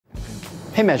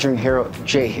Hey Measuring Hero,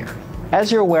 Jay here.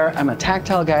 As you're aware, I'm a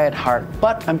tactile guy at heart,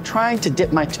 but I'm trying to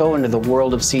dip my toe into the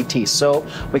world of CT. So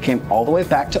we came all the way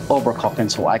back to Oberkalken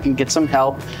so I can get some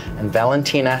help, and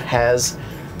Valentina has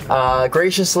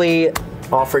graciously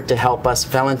offered to help us.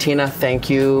 Valentina, thank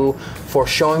you for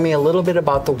showing me a little bit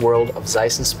about the world of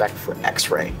ZEISS INSPECT for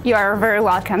X-ray. You are very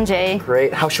welcome, Jay.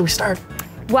 Great. How should we start?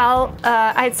 Well,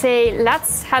 I'd say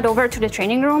let's head over to the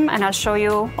training room and I'll show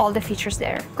you all the features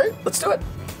there. Great, let's do it.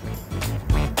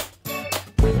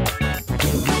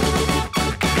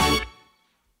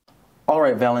 All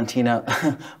right,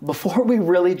 Valentina, before we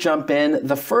really jump in,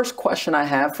 the first question I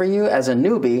have for you as a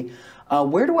newbie,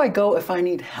 where do I go if I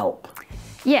need help?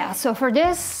 Yeah, so for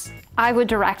this, I would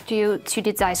direct you to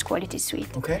the ZEISS Quality Suite.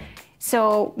 Okay.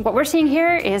 So what we're seeing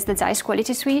here is the ZEISS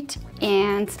Quality Suite,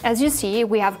 and as you see,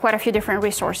 we have quite a few different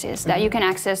resources that you can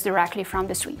access directly from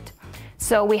the suite.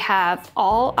 So we have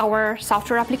all our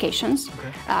software applications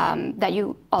that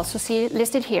you also see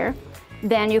listed here.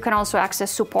 Then you can also access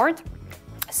support.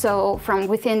 So from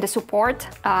within the support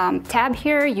tab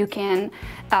here, you can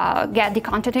get the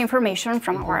content information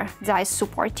from our ZEISS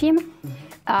support team.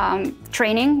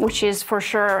 Training, which is for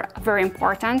sure very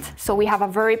important. So we have a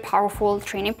very powerful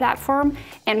training platform,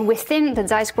 and within the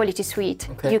ZEISS Quality Suite,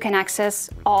 you can access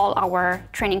all our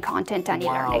training content and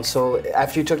e-learning. So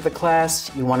after you took the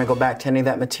class, you want to go back to any of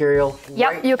that material?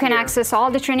 Yep, right you can here. access all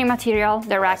the training material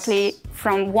directly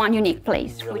from one unique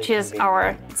place, which is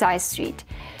our ZEISS Suite.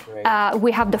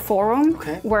 We have the forum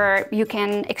where you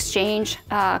can exchange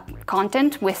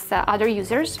content with other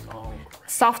users.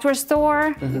 Software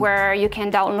store where you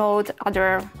can download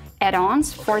other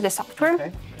add-ons for the software.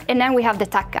 And then we have the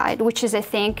tech guide, which is, I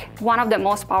think, one of the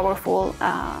most powerful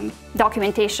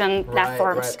documentation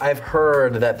platforms. Right. I've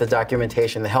heard that the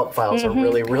documentation, the help files are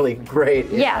really, really great.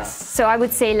 Yes, so I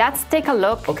would say let's take a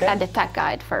look at the tech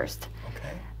guide first.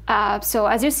 So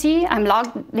as you see, I'm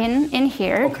logged in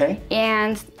here.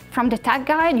 And from the tag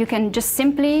guide, you can just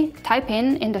simply type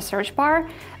in the search bar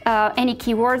any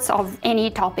keywords of any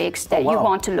topics that you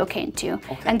want to look into.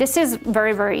 And this is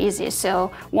very, very easy.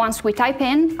 So once we type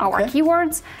in our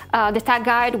keywords, the tag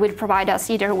guide will provide us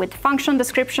either with function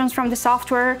descriptions from the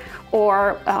software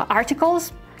or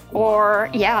articles or,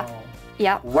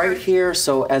 right here.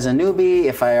 So as a newbie,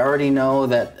 if I already know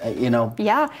that,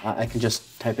 I can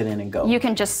just type it in and go. You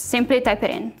can just simply type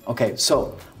it in. Okay,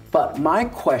 so, but my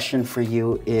question for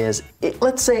you is,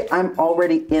 let's say I'm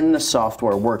already in the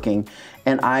software working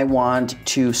and I want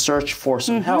to search for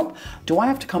some help. Do I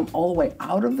have to come all the way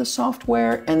out of the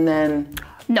software and then?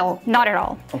 No, not at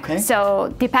all.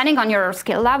 So depending on your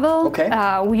skill level,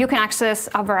 you can access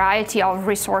a variety of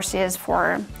resources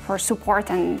for support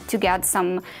and to get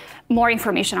some more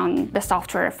information on the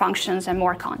software functions and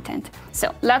more content.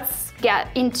 So let's get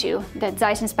into the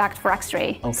ZEISS INSPECT for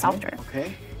X-ray software.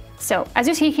 So as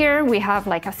you see here, we have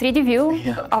like a 3D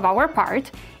view of our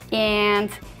part. And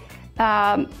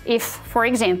if, for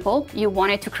example, you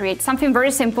wanted to create something very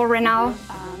simple right now,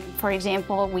 for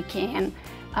example, we can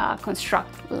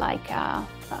construct like a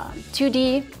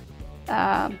 2D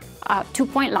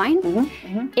two-point line.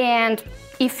 And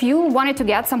if you wanted to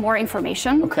get some more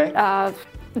information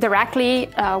directly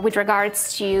with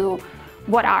regards to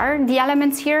what are the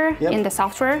elements here in the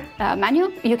software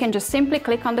menu, you can just simply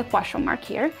click on the question mark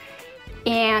here,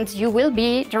 and you will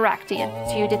be directed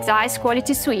to the ZEISS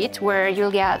Quality Suite, where you'll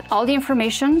get all the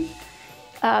information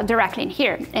directly in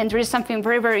here. And there is something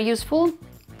very, very useful.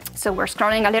 So we're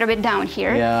scrolling a little bit down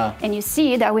here, and you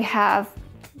see that we have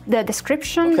the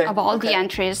description of all the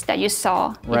entries that you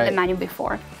saw in the menu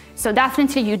before. So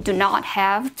definitely you do not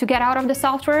have to get out of the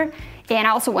software. And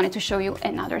I also wanted to show you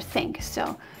another thing.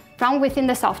 So from within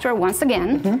the software, once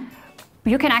again,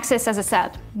 you can access, as I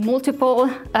said, multiple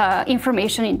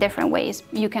information in different ways.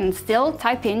 You can still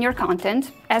type in your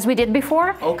content, as we did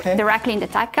before, directly in the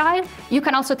tech guide. You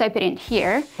can also type it in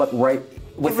here. But right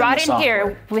in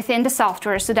here within the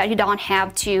software, so that you don't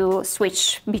have to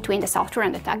switch between the software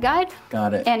and the tech guide.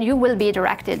 Got it. And you will be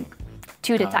directed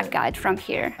to the tech guide from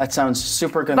here. That sounds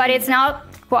super good. But it's not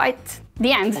quite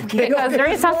the end, because there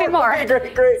is something more.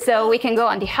 Great. So we can go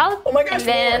on the help, and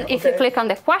then if you click on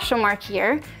the question mark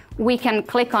here, we can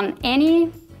click on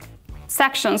any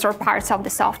sections or parts of the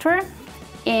software,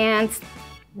 and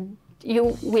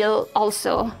you will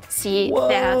also see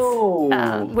that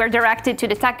we're directed to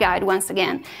the tech guide once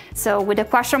again. So with the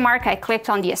question mark, I clicked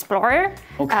on the Explorer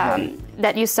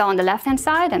that you saw on the left-hand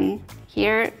side, and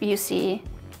here you see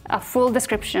a full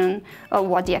description of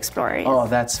what the Explorer is. Oh,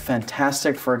 that's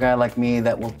fantastic for a guy like me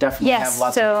that will definitely have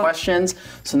lots of questions.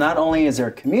 So not only is there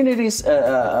a community,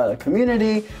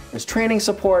 there's training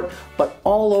support, but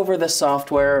all over the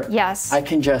software, I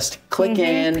can just click click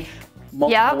in,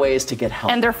 multiple ways to get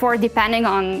help. And therefore, depending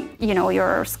on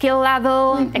your skill level,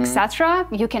 etc.,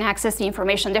 you can access the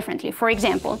information differently. For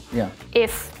example,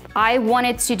 if I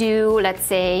wanted to do, let's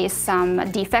say, some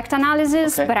defect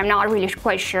analysis, but I'm not really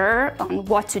quite sure on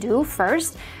what to do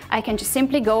first, I can just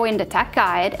simply go in the tech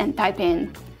guide and type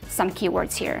in some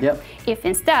keywords here. If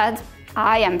instead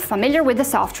I am familiar with the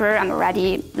software, I'm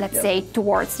already, let's say,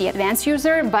 towards the advanced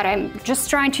user, but I'm just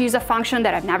trying to use a function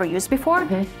that I've never used before,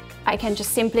 I can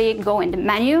just simply go in the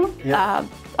menu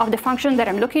of the function that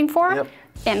I'm looking for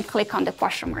and click on the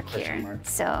question mark here.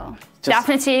 So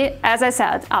definitely, as I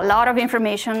said, a lot of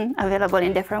information available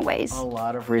in different ways. A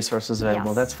lot of resources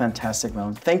available. That's fantastic,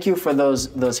 Mel. Thank you for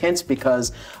those hints,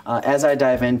 because as I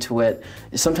dive into it,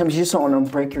 sometimes you just don't want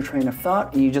to break your train of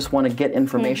thought, and you just want to get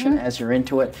information as you're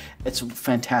into it. It's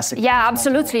fantastic. Yeah,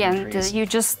 absolutely, and you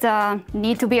just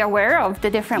need to be aware of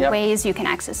the different ways you can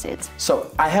access it.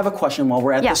 So I have a question while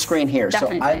we're at the screen here.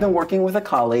 Definitely. So I've been working with a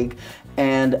colleague,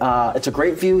 and it's a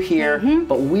great view here,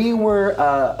 but we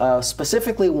were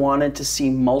specifically wanted to see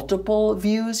multiple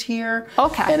views here.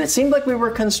 And it seemed like we were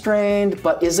constrained,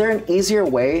 but is there an easier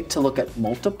way to look at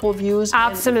multiple views?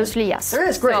 Absolutely, yes. There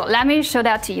is, great. So let me show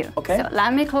that to you. So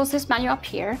let me close this menu up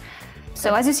here.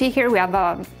 So as you see here, we have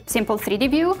a simple 3D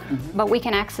view, but we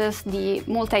can access the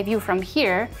multi-view from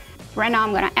here. Right now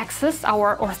I'm going to access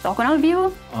our orthogonal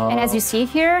view, and as you see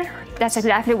here, that's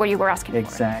exactly what you were asking for.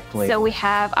 Exactly. So we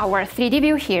have our 3D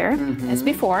view here, as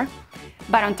before,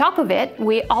 but on top of it,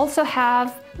 we also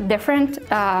have different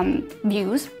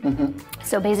views.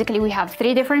 So basically we have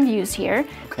 3 different views here,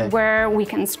 where we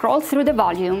can scroll through the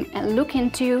volume and look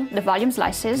into the volume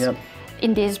slices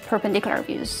in these perpendicular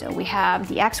views. So we have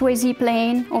the XYZ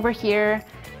plane over here,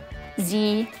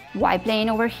 Y plane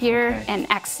over here, and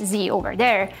XZ over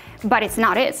there. But it's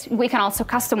not it. We can also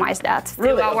customize that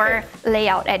through our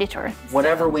layout editor.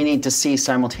 Whatever we need to see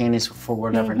simultaneously for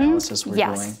whatever analysis we're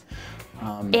doing.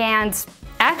 And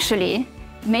actually,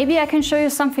 maybe I can show you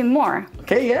something more.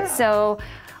 So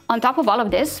on top of all of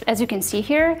this, as you can see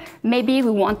here, maybe we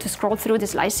want to scroll through the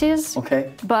slices,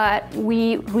 but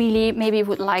we really maybe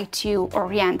would like to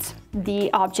orient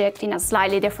the object in a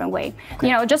slightly different way.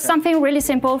 Just something really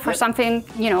simple for something,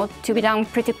 to be done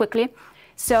pretty quickly.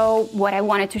 So what I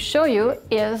wanted to show you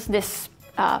is this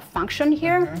function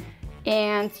here,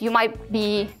 and you might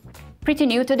be pretty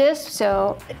new to this,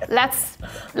 so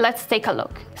let's take a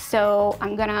look. So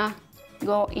I'm gonna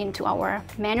go into our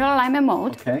manual alignment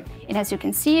mode, and as you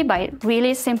can see, by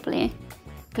really simply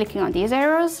clicking on these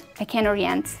arrows, I can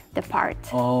orient the part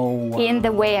in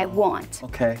the way I want.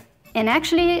 And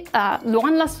actually,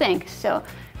 one last thing. So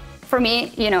for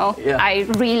me, I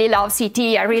really love CT,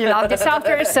 I really love the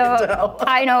software, so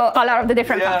I know a lot of the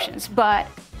different functions. But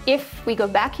if we go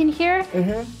back in here,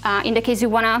 in the case you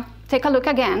wanna take a look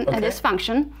again at this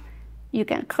function, you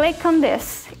can click on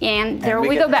this, and there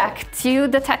we go back to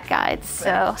the tech guide.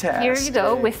 So here you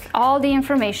go with all the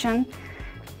information,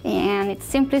 and it's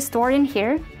simply stored in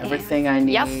here. Everything I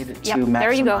need to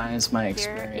maximize my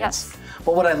experience.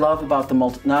 But what I love about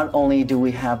not only do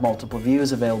we have multiple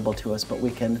views available to us, but we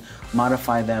can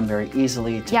modify them very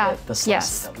easily to get the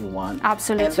slices that we want.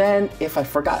 Absolutely. And then if I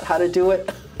forgot how to do it,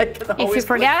 I can always if you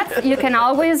forget, you can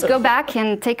always go back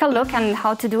and take a look on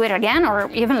how to do it again, or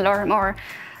even learn more.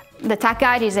 The tech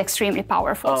guide is extremely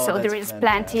powerful, so there is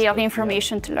plenty of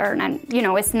information to learn. And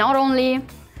it's not only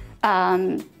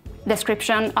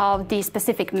description of the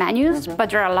specific menus, but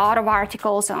there are a lot of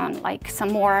articles on like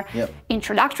some more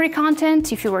introductory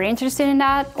content if you were interested in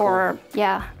that, or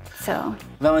so.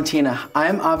 Valentina,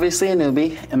 I'm obviously a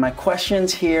newbie, and my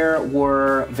questions here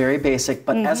were very basic,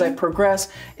 but as I progress,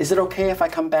 is it okay if I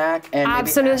come back and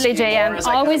Absolutely, Jay, I'm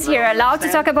always here, allowed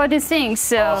to talk about these things,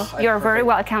 so you're very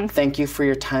welcome. Thank you for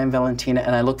your time, Valentina,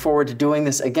 and I look forward to doing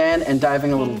this again and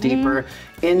diving a little deeper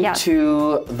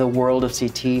into the world of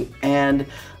CT and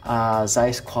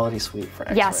ZEISS Quality Suite for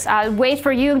X-ray. Yes, I'll wait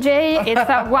for you, Jay. It's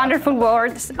a wonderful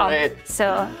word.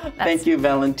 So thank you,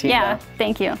 Valentina. Yeah,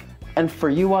 thank you. And for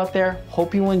you out there,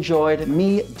 hope you enjoyed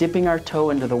me dipping our toe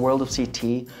into the world of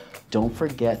CT. Don't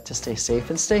forget to stay safe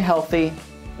and stay healthy.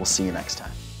 We'll see you next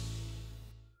time.